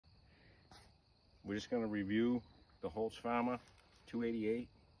we're just going to review the Holzfforma 288.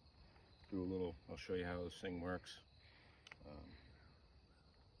 Do a little, I'll show you how this thing works.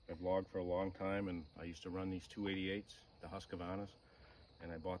 I've logged for a long time, and I used to run these 288s, the Husqvarnas, and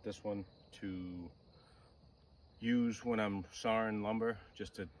I bought this one to use when I'm sawing lumber,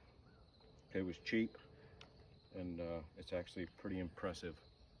 just to, it was cheap, and it's actually pretty impressive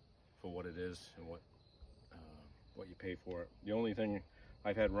for what it is and what you pay for it. The only thing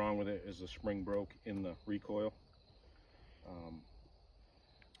I've had wrong with it is the spring broke in the recoil.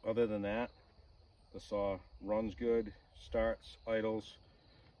 Other than that, the saw runs good, starts, idles,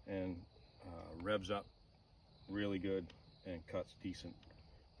 and revs up really good and cuts decent.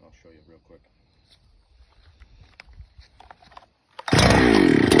 I'll show you real quick.